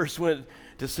I first went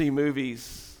to see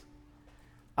movies,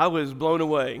 I was blown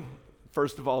away.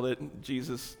 First of all, that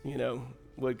Jesus,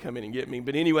 would come in and get me.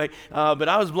 But anyway, but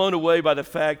I was blown away by the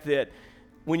fact that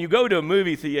when you go to a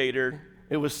movie theater,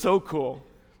 it was so cool.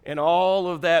 And all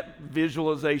of that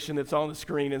visualization that's on the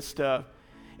screen and stuff.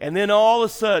 And then all of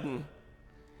a sudden,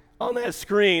 on that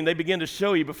screen, they begin to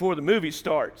show you before the movie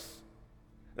starts.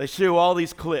 They show all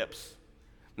these clips.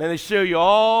 And they show you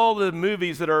all the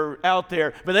movies that are out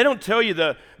there, but they don't show you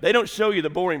the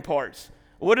boring parts.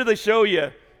 What do they show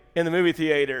you in the movie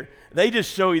theater? They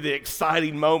just show you the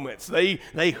exciting moments. They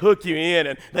hook you in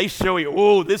and they show you,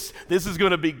 oh, this is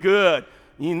going to be good.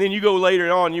 And then you go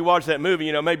later on, you watch that movie,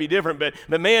 it may be different, but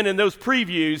man, in those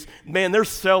previews, man, they're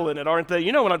selling it, aren't they?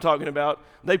 You know what I'm talking about.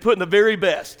 They put in the very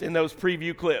best in those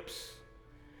preview clips.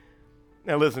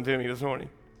 Now listen to me this morning.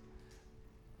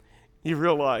 You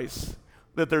realize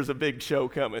that there's a big show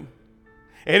coming.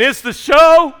 And it's the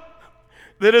show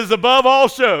that is above all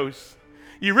shows.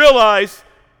 You realize,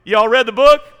 y'all read the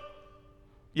book?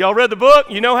 Y'all read the book?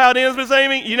 You know how it ends, Miss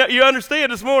Amy? You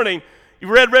understand this morning. You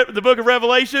read the book of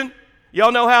Revelation?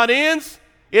 Y'all know how it ends?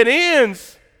 It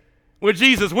ends with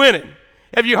Jesus winning.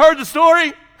 Have you heard the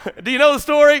story? Do you know the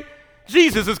story?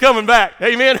 Jesus is coming back.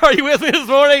 Amen. Are you with me this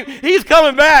morning? He's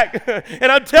coming back.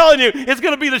 And I'm telling you, it's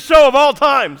going to be the show of all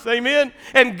times. Amen.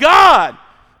 And God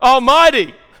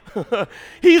Almighty,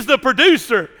 he's the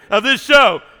producer of this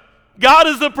show. God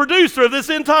is the producer of this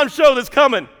end time show that's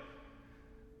coming.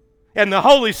 And the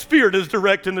Holy Spirit is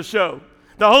directing the show.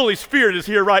 The Holy Spirit is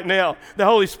here right now. The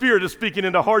Holy Spirit is speaking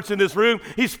into hearts in this room.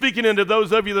 He's speaking into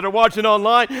those of you that are watching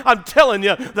online. I'm telling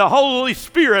you, the Holy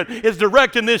Spirit is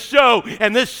directing this show,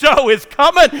 and this show is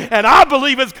coming, and I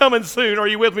believe it's coming soon. Are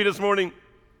you with me this morning?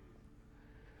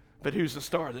 But who's the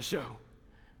star of the show?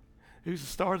 Who's the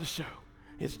star of the show?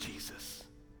 It's Jesus.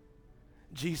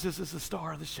 Jesus is the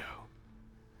star of the show.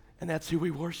 And that's who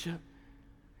we worship.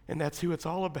 And that's who it's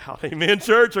all about. Amen,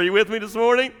 church? Are you with me this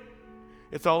morning?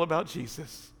 It's all about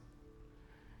Jesus.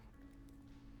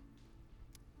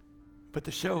 But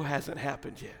the show hasn't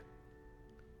happened yet.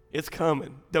 It's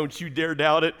coming. Don't you dare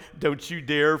doubt it. Don't you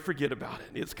dare forget about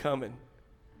it. It's coming.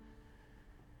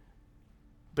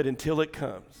 But until it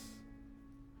comes,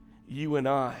 you and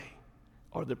I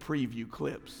are the preview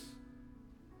clips.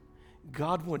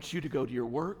 God wants you to go to your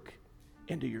work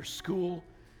and to your school,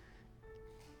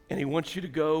 and He wants you to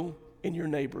go in your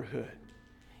neighborhood,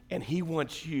 and He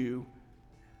wants you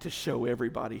to show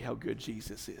everybody how good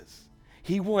Jesus is.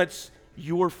 He wants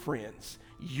your friends,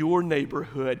 your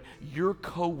neighborhood, your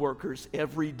co-workers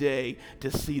every day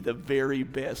to see the very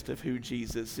best of who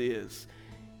Jesus is.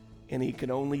 And He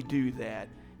can only do that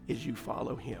as you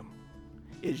follow Him.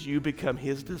 As you become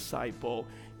His disciple,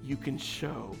 you can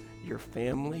show your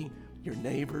family, your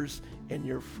neighbors, and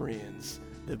your friends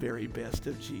the very best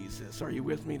of Jesus. Are you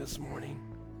with me this morning?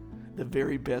 The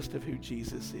very best of who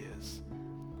Jesus is.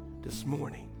 This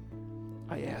morning,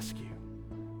 I ask you,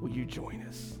 will you join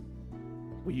us?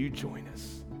 Will you join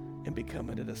us in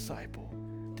becoming a disciple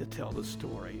to tell the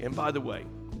story? And by the way,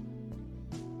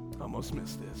 I almost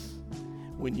missed this.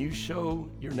 When you show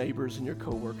your neighbors and your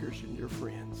coworkers and your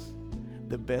friends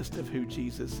the best of who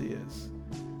Jesus is,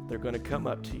 they're going to come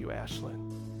up to you, Ashlyn,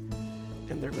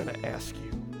 and they're going to ask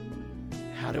you,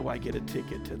 how do I get a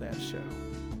ticket to that show?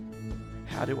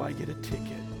 How do I get a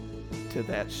ticket to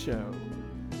that show?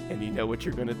 And you know what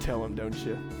you're going to tell them, don't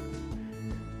you?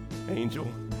 Angel,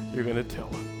 you're going to tell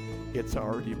them it's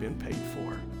already been paid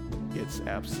for. It's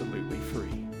absolutely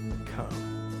free.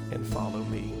 Come and follow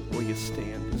me. Will you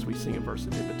stand as we sing a verse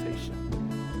of invitation?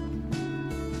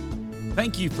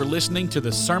 Thank you for listening to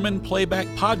the Sermon Playback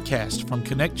Podcast from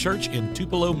Connect Church in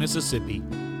Tupelo, Mississippi.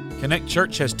 Connect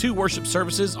Church has 2 worship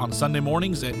services on Sunday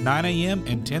mornings at 9 a.m.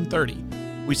 and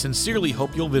 10:30. We sincerely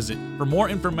hope you'll visit. For more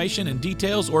information and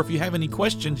details, or if you have any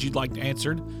questions you'd like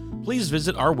answered, please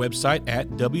visit our website at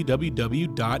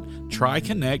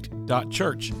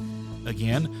www.triconnect.church.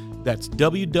 Again, that's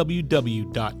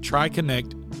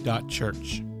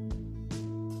www.triconnect.church.